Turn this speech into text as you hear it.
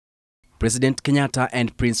President Kenyatta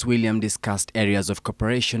and Prince William discussed areas of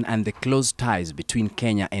cooperation and the close ties between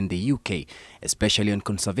Kenya and the UK, especially on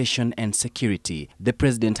conservation and security. The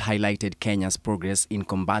president highlighted Kenya's progress in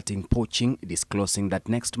combating poaching, disclosing that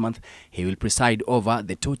next month he will preside over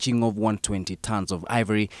the torching of 120 tons of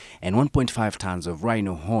ivory and 1.5 tons of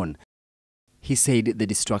rhino horn. He said the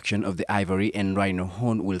destruction of the ivory and rhino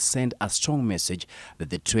horn will send a strong message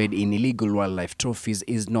that the trade in illegal wildlife trophies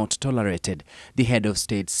is not tolerated. The head of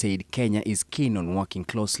state said Kenya is keen on working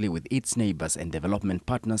closely with its neighbors and development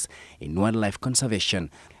partners in wildlife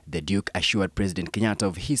conservation. The Duke assured President Kenyatta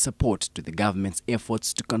of his support to the government's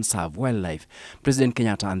efforts to conserve wildlife. President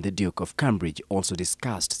Kenyatta and the Duke of Cambridge also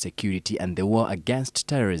discussed security and the war against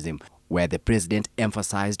terrorism, where the president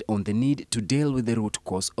emphasized on the need to deal with the root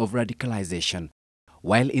cause of radicalization.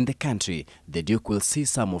 While in the country, the Duke will see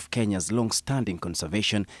some of Kenya's long-standing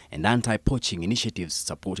conservation and anti-poaching initiatives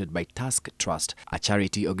supported by Tusk Trust, a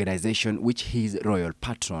charity organization which he is royal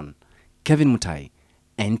patron. Kevin Mutai,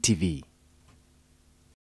 NTV.